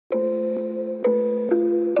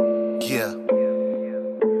Yeah.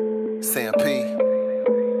 Sam P.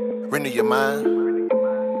 Renew your mind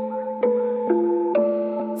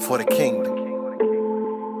for the kingdom.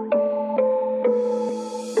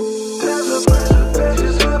 There's a bunch of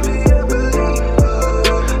bitches to be a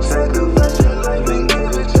believer. Sacrifice your life and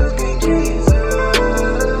give it to King Jesus.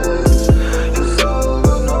 Your soul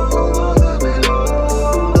will no longer be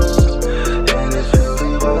lost, and it's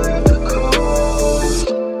really worth the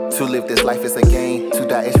cost. To live this life is a game, to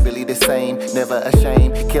die is really the same. Never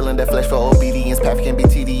ashamed, killing the flesh for obedience. Path can be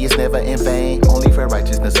tedious, never in vain. Only for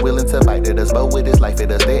righteousness, willing to fight it us. But with this life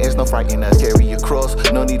it us, there is no fright in us. Carry your cross,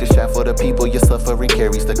 no need to shout for the people. Your suffering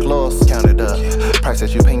carries the gloss. Count it up, price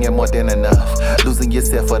that you paying more than enough. Losing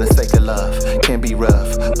yourself for the sake of love can be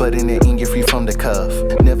rough, but in the end you're free from the cuff.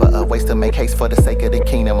 Never a waste to make haste for the sake of the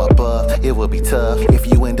kingdom above. It will be tough, if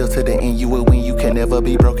you endure to the end you will win. You can never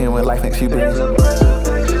be broken when life makes you breathe. There's a bunch of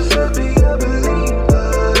bitches to be a believer.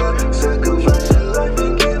 Sacrifice your life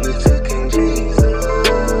and give it to King Jesus.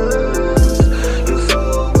 Your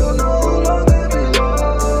soul will no longer be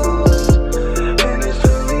lost, and it's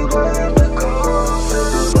really worth the cost.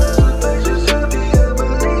 There's a bunch of bitches to be a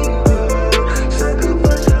believer.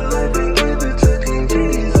 Sacrifice your life and give it to King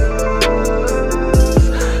Jesus.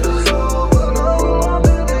 Your soul will no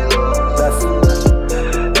longer be lost,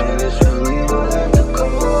 and it's really worth the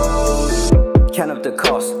cost. Count up the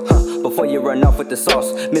cost, before you run off with the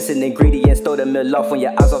sauce. Missing ingredients, throw the meal off. When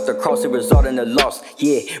your eyes off the cross, it result in a loss.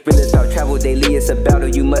 Yeah, real about travel daily, it's a battle.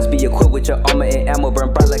 You must be equipped with your armor and ammo.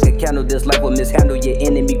 Burn bright like a candle, this life will mishandle. Your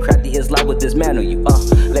enemy crafty, his life will dismantle you.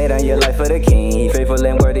 Lay down your life for the king. Faithful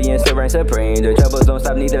and worthy and still reign supreme. The troubles don't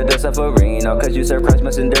stop, neither the suffering. All cause you serve Christ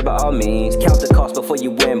must endure by all means. Count the cost before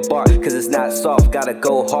you embark, cause it's not soft, gotta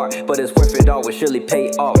go hard. But it's worth it all, will surely pay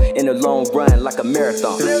off in the long run like a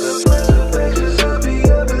marathon. There's a bunch of bitches